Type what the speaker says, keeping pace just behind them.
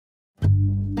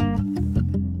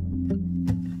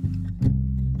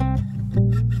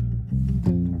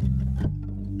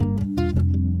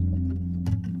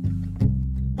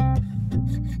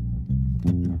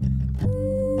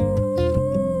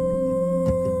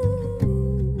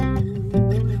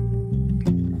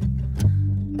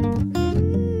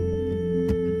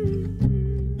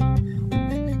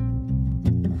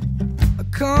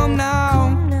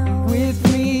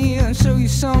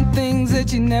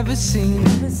never seen.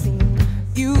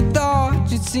 You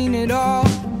thought you'd seen it all,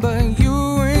 but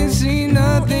you ain't seen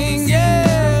nothing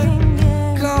yet.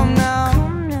 Come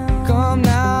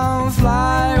now,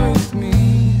 fly with me.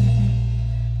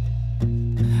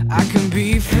 I can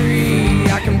be free,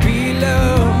 I can be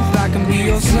loved, I can be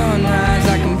your sunrise,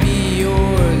 I can be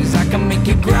yours. I can make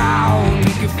you growl,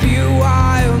 make you feel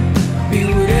wild, be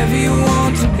whatever you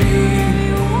want to be.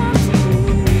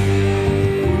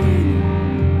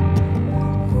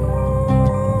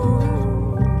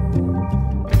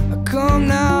 Come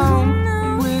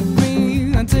now with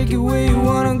me, I'll take you where you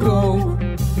wanna go.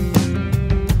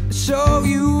 Show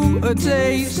you a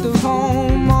taste of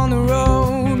home on the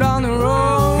road, on the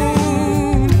road.